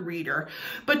card reader,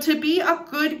 but to be a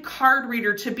good card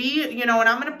reader, to be, you know, and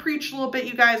I'm going to preach a little bit,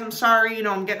 you guys, I'm sorry, you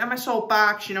know, I'm getting on my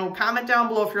soapbox, you know, comment down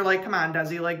below if you're like, come on,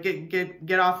 Desi, like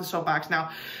get off the soapbox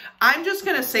now. I'm just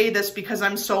going to say this because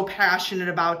I'm so passionate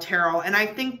about tarot, and I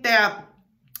think that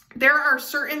there are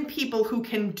certain people who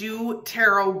can do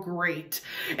tarot great,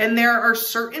 and there are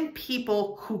certain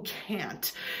people who can't.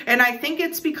 And I think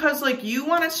it's because, like, you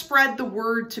want to spread the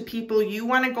word to people. You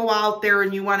want to go out there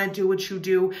and you want to do what you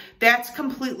do. That's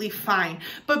completely fine.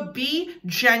 But be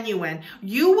genuine.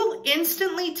 You will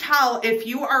instantly tell if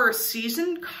you are a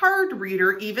seasoned card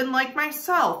reader, even like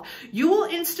myself. You will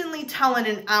instantly tell in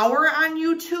an hour on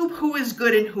YouTube who is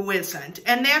good and who isn't.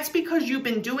 And that's because you've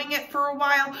been doing it for a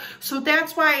while. So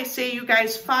that's why I say, you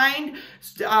guys, find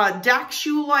decks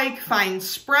you like, find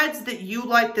spreads that you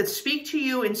like that speak to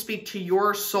you and speak to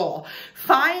your soul.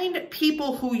 Find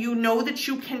people who you know that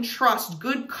you can trust,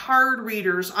 good card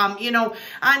readers. You know,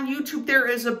 on YouTube, there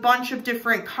is a bunch of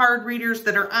different card readers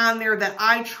that are on there that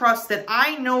I trust, that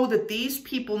I know that these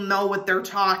people know what they're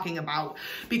talking about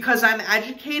because I'm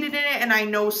educated in it and I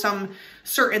know some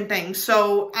certain things.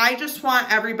 So I just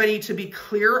want everybody to be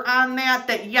clear on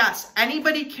that yes,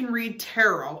 anybody can read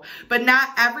tarot, but not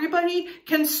everybody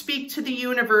can speak to the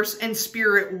universe and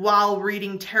spirit while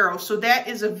reading tarot. So that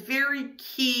is a very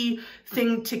key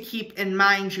thing to keep in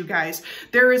mind, you guys.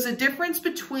 There is a difference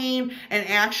between an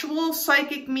actual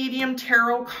psychic medium,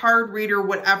 tarot card reader,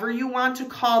 whatever you want to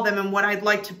call them, and what I'd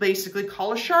like to basically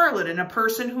call a charlatan, a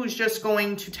person who's just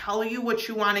going to tell you what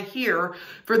you want to hear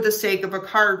for the sake of a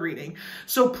card reading.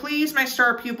 So please, my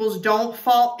star pupils, don't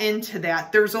fall into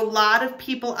that. There's a lot of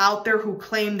people out there who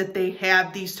claim that they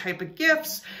have these type of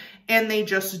gifts, and they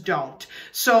just don't.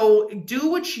 So do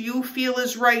what you feel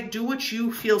is right. Do what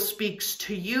you feel speaks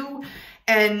to you.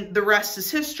 And the rest is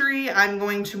history. I'm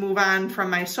going to move on from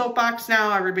my soapbox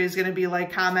now. Everybody's going to be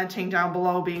like commenting down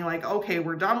below, being like, okay,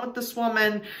 we're done with this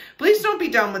woman. Please don't be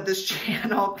done with this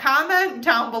channel. Comment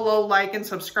down below, like, and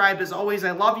subscribe. As always,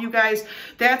 I love you guys.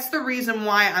 That's the reason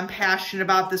why I'm passionate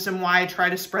about this and why I try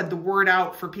to spread the word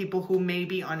out for people who may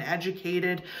be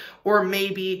uneducated or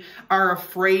maybe are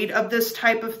afraid of this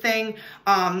type of thing,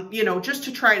 you know, just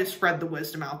to try to spread the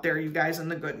wisdom out there, you guys, and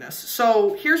the goodness.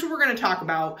 So here's what we're going to talk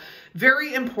about.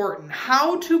 Very important.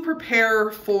 How to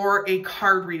prepare for a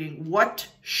card reading. What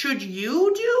should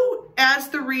you do as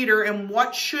the reader, and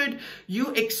what should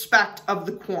you expect of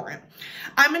the querent?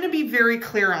 I'm going to be very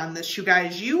clear on this, you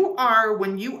guys.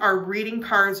 When you are reading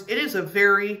cards, it is a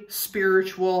very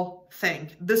spiritual thing.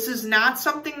 This is not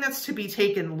something that's to be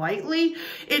taken lightly.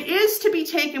 It is to be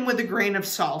taken with a grain of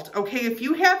salt, okay? If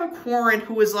you have a querent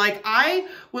who is like, I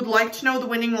would like to know the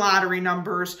winning lottery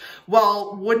numbers,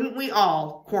 well, wouldn't we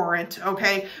all, querent,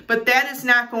 okay? But that is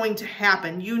not going to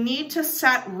happen. You need to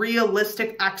set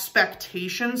realistic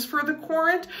expectations for the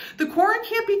querent. The querent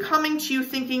can't be coming to you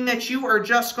thinking that you are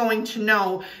just going to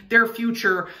know their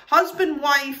future husband,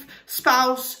 wife,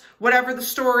 spouse, whatever the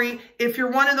story. If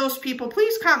you're one of those people,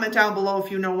 please comment down below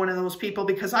if you know one of those people,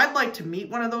 because I'd like to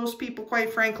meet one of those people,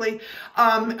 quite frankly,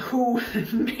 who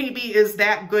maybe is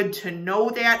that good to know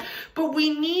that. But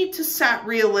we need to set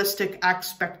realistic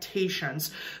expectations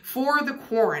for the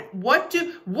querent. What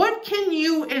can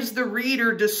you as the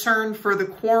reader discern for the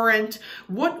querent?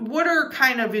 What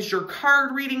is your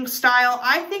card reading style?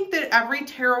 I think that every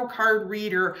tarot card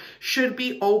reader should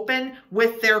be open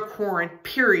with their querent,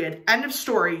 period. End of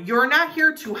story. You're not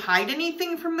here to hide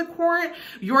anything from the querent.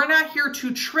 You're not here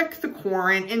to trick the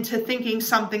querent into thinking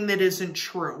something that isn't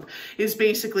true, is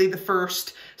basically the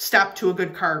first step to a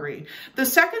good card reading. The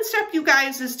second step, you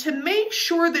guys, is to make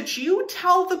sure that you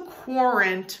tell the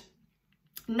querent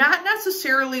not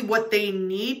necessarily what they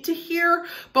need to hear,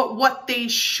 but what they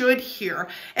should hear.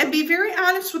 And be very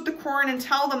honest with the querent and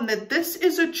tell them that this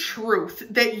is a truth,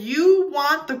 that you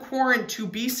want the querent to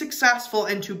be successful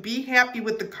and to be happy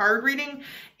with the card reading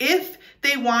if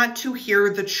They want to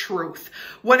hear the truth.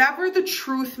 Whatever the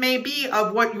truth may be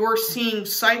of what you're seeing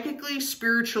psychically,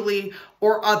 spiritually,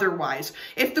 or otherwise.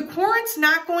 If the Quorant's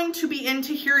not going to be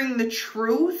into hearing the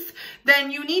truth,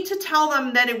 then you need to tell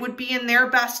them that it would be in their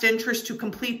best interest to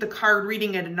complete the card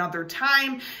reading at another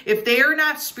time if they are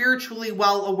not spiritually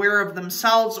well aware of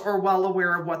themselves or well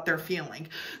aware of what they're feeling.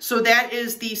 So that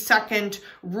is the second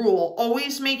rule.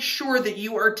 Always make sure that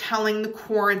you are telling the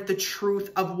Quorant the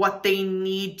truth of what they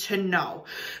need to know.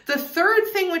 The third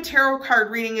thing with tarot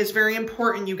card reading is very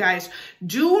important, you guys.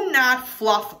 Do not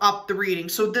fluff up the reading.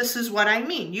 So this is what I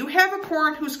mean. You have a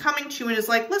Quorant who's coming to you and is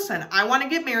like, listen, I want to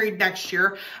get married next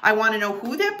year. I want to know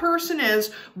who that person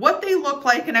is, what they look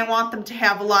like, and I want them to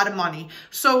have a lot of money.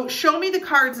 So show me the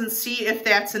cards and see if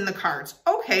that's in the cards.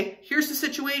 Okay, here's the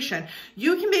situation.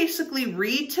 You can basically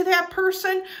read to that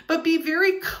person, but be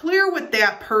very clear with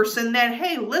that person that,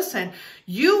 hey, listen,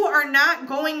 you are not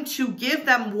going to give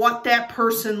them what that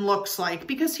person looks like.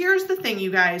 Because here's the thing,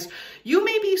 you guys. You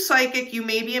may be psychic, you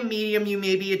may be a medium, you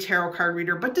may be a tarot card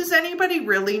reader, but does anybody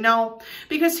really know?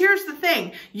 Because here's the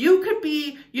thing. You could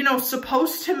be,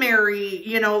 supposed to marry,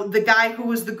 the guy who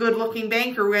was the good-looking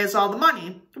banker who has all the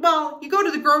money. Well, you go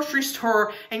to the grocery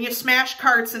store and you smash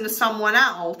carts into someone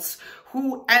else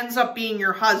who ends up being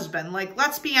your husband. Like,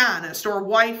 let's be honest, or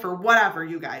wife, or whatever,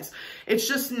 you guys. It's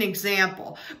just an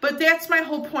example. But that's my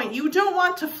whole point. You don't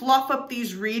want to fluff up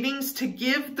these readings to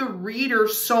give the reader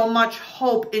so much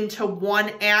hope into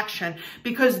one action,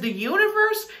 because the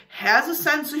universe has a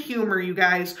sense of humor, you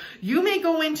guys. You may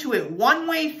go into it one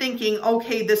way thinking,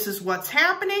 okay, this is what's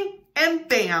happening. And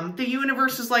bam, the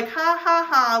universe is like, ha, ha,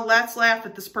 ha, let's laugh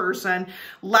at this person.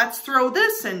 Let's throw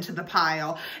this into the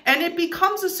pile. And it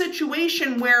becomes a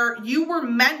situation where you were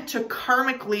meant to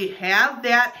karmically have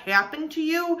that happen to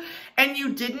you and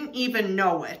you didn't even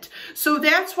know it. So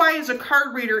that's why as a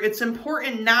card reader, it's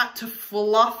important not to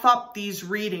fluff up these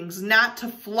readings, not to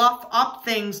fluff up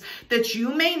things that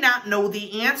you may not know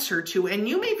the answer to. And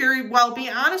you may very well be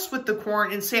honest with the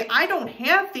Quorant and say, I don't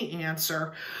have the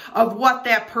answer of what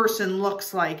that person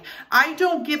looks like. I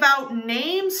don't give out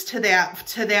names to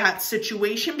that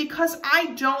situation because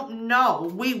I don't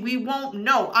know. We won't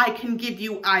know. I can give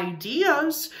you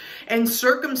ideas and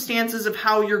circumstances of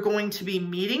how you're going to be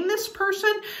meeting this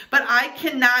person, but I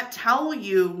cannot tell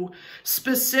you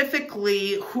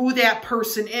specifically who that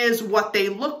person is, what they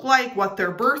look like, what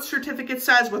their birth certificate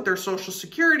says, what their social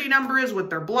security number is,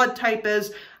 what their blood type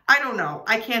is. I don't know.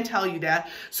 I can't tell you that.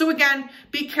 So again,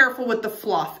 be careful with the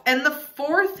fluff. And the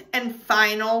fourth and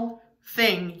final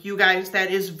thing, you guys,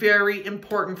 that is very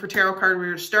important for tarot card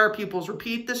readers, star pupils,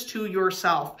 repeat this to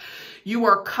yourself. You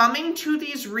are coming to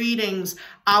these readings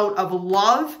out of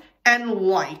love and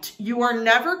light. You are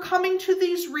never coming to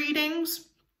these readings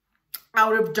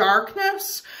out of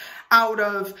darkness, out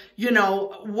of,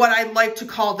 what I like to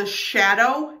call the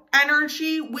shadow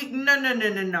energy.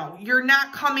 No. You're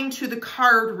not coming to the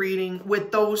card reading with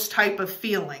those type of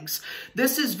feelings.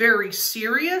 This is very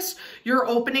serious. You're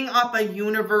opening up a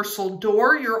universal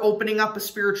door. You're opening up a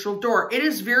spiritual door. It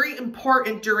is very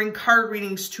important during card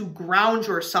readings to ground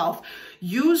yourself.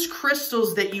 Use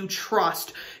crystals that you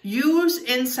trust. Use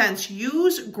incense.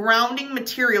 Use grounding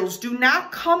materials. Do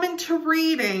not come into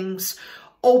readings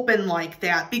open like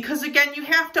that, because again, you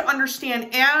have to understand,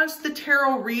 as the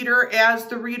tarot reader, as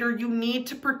the reader, you need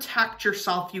to protect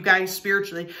yourself, you guys,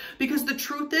 spiritually, because the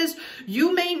truth is,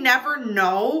 you may never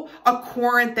know a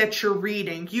Quorant that you're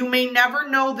reading. You may never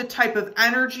know the type of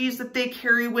energies that they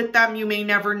carry with them. You may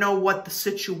never know what the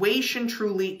situation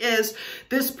truly is.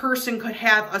 This person could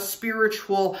have a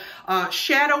spiritual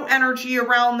shadow energy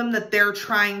around them that they're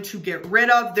trying to get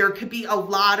rid of. There could be a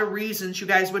lot of reasons, you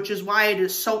guys, which is why it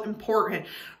is so important.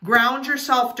 Ground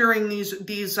yourself during these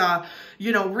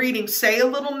readings. Say a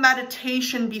little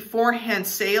meditation beforehand.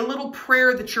 Say a little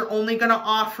prayer that you're only going to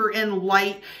offer in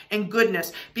light and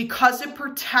goodness, because it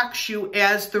protects you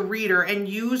as the reader. And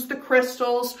use the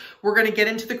crystals. We're going to get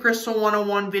into the Crystal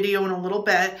 101 video in a little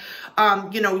bit.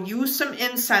 Use some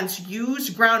incense, use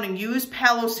grounding, use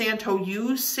Palo Santo,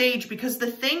 use sage, because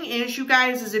the thing is, you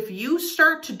guys, is if you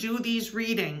start to do these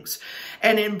readings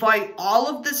and invite all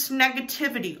of this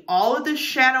negativity, all of this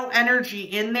shadow energy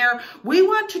in there, we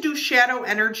want to do shadow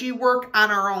energy work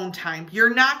on our own time.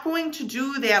 You're not going to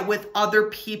do that with other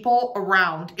people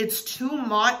around. It's too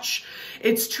much.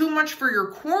 It's too much for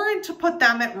your Quorant to put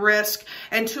them at risk,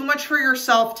 and too much for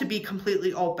yourself to be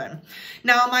completely open.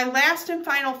 Now, my last and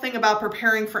final thing about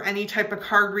preparing for any type of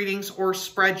card readings or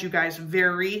spreads, you guys,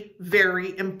 very,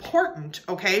 very important,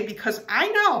 okay? Because I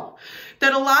know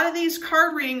that a lot of these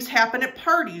card readings happen at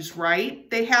parties, right?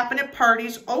 They happen at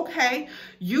parties, okay.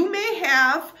 You may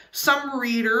have some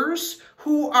readers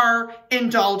who are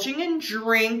indulging in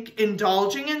drink,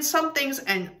 indulging in some things,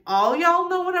 and all y'all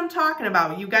know what I'm talking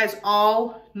about. You guys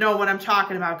all know what I'm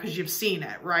talking about because you've seen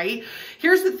it, right?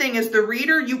 Here's the thing, as the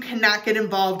reader, you cannot get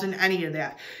involved in any of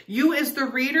that. You as the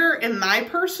reader, in my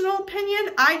personal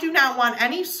opinion, I do not want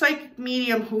any psychic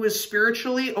medium who is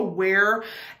spiritually aware,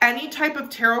 any type of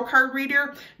tarot card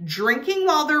reader, drinking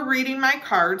while they're reading my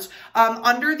cards,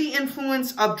 under the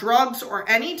influence of drugs or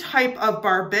any type of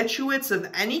barbiturates of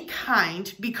any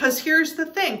kind. Because here's the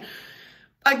thing.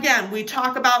 Again, we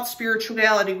talk about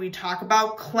spirituality, we talk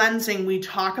about cleansing, we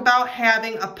talk about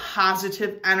having a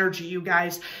positive energy, you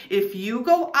guys. If you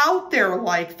go out there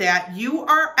like that, you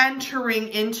are entering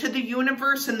into the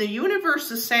universe, and the universe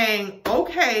is saying,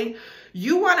 okay,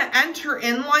 you want to enter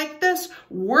in like this,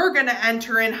 we're going to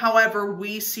enter in however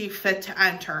we see fit to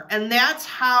enter. And that's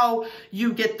how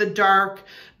you get the dark,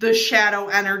 the shadow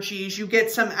energies. You get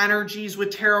some energies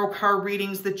with tarot card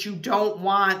readings that you don't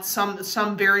want,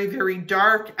 some very, very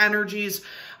dark energies.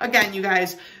 Again, you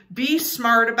guys, be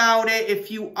smart about it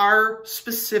if you are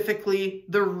specifically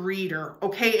the reader,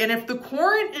 okay? And if the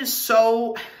current is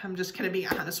so, I'm just going to be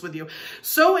honest with you,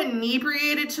 so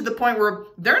inebriated to the point where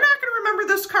they're not going to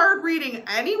remember this card reading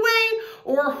anyway,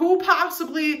 or who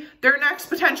possibly their next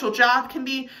potential job can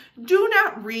be, do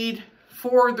not read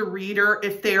for the reader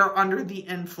if they are under the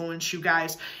influence, you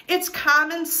guys. It's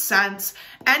common sense.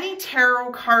 Any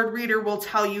tarot card reader will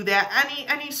tell you that.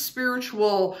 Any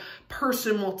spiritual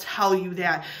person will tell you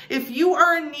that. If you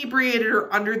are inebriated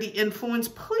or under the influence,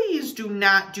 please do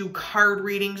not do card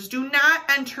readings. Do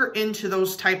not enter into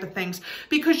those type of things,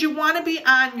 because you want to be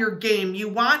on your game. You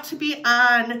want to be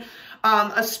on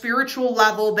a spiritual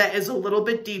level that is a little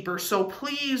bit deeper. So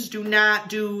please do not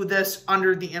do this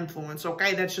under the influence,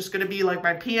 okay? That's just going to be like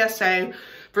my PSA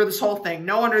for this whole thing.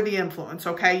 No under the influence,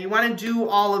 okay? You want to do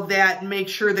all of that and make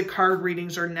sure the card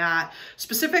readings are not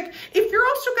specific. If you're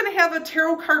also going to have a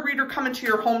tarot card reader come into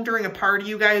your home during a party,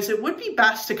 you guys, it would be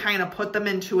best to kind of put them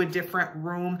into a different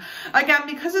room. Again,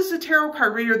 because as a tarot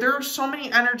card reader, there are so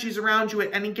many energies around you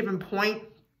at any given point.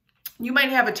 You might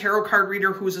have a tarot card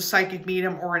reader who's a psychic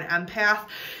medium or an empath,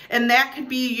 and that could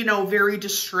be, you know, very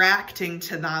distracting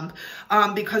to them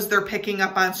because they're picking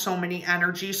up on so many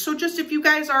energies. So just if you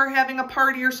guys are having a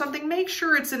party or something, make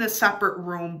sure it's in a separate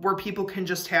room where people can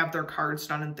just have their cards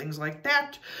done and things like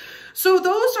that. So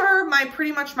those are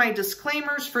pretty much my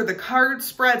disclaimers for the card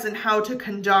spreads and how to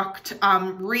conduct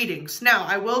readings. Now,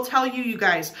 I will tell you, you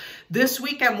guys, this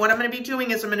weekend, what I'm going to be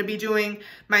doing is I'm going to be doing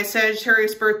my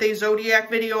Sagittarius birthday zodiac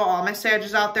video. All my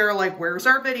Sages out there are like, where's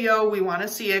our video? We want to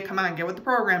see it. Come on, get with the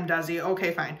program, Desi.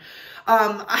 Okay, fine.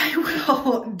 I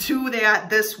will do that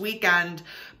this weekend.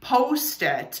 Post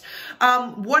it.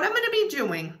 What I'm going to be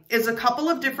doing is a couple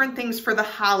of different things for the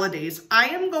holidays. I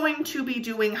am going to be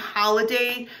doing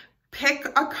holiday pick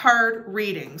a card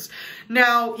readings.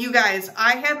 Now, you guys,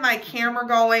 I have my camera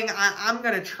going. I'm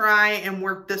going to try and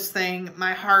work this thing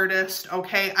my hardest,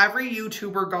 okay? Every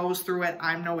YouTuber goes through it.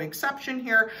 I'm no exception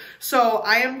here. So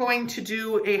I am going to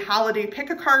do a holiday pick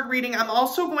a card reading. I'm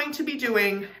also going to be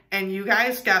doing, and you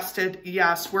guys guessed it,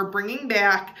 yes, we're bringing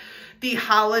back the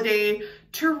holiday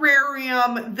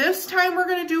terrarium. This time we're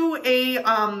going to do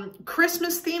a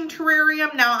Christmas themed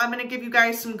terrarium. Now I'm going to give you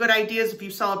guys some good ideas if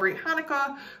you celebrate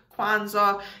Hanukkah,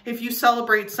 Kwanzaa, if you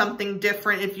celebrate something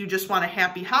different, if you just want a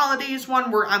happy holidays one,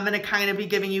 where I'm going to kind of be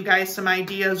giving you guys some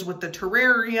ideas with the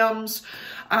terrariums.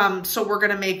 So we're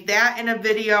going to make that in a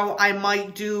video. I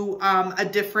might do a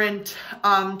different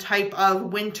type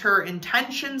of winter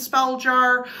intention spell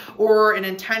jar or an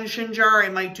intention jar. I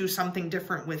might do something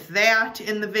different with that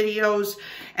in the videos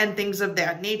and things of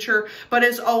that nature. But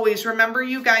as always, remember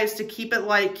you guys to keep it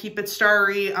light, keep it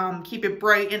starry, keep it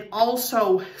bright, and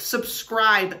also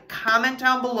subscribe, comment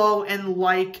down below, and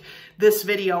like this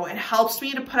video. It helps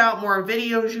me to put out more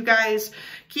videos, you guys.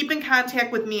 Keep in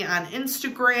contact with me on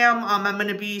Instagram. I'm going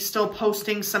to be still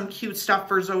posting some cute stuff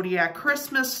for Zodiac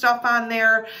Christmas stuff on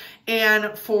there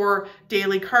and for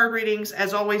daily card readings.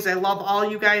 As always, I love all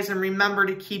you guys, and remember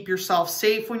to keep yourself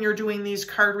safe when you're doing these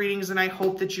card readings, and I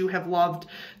hope that you have loved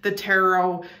the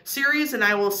tarot series, and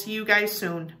I will see you guys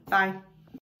soon. Bye.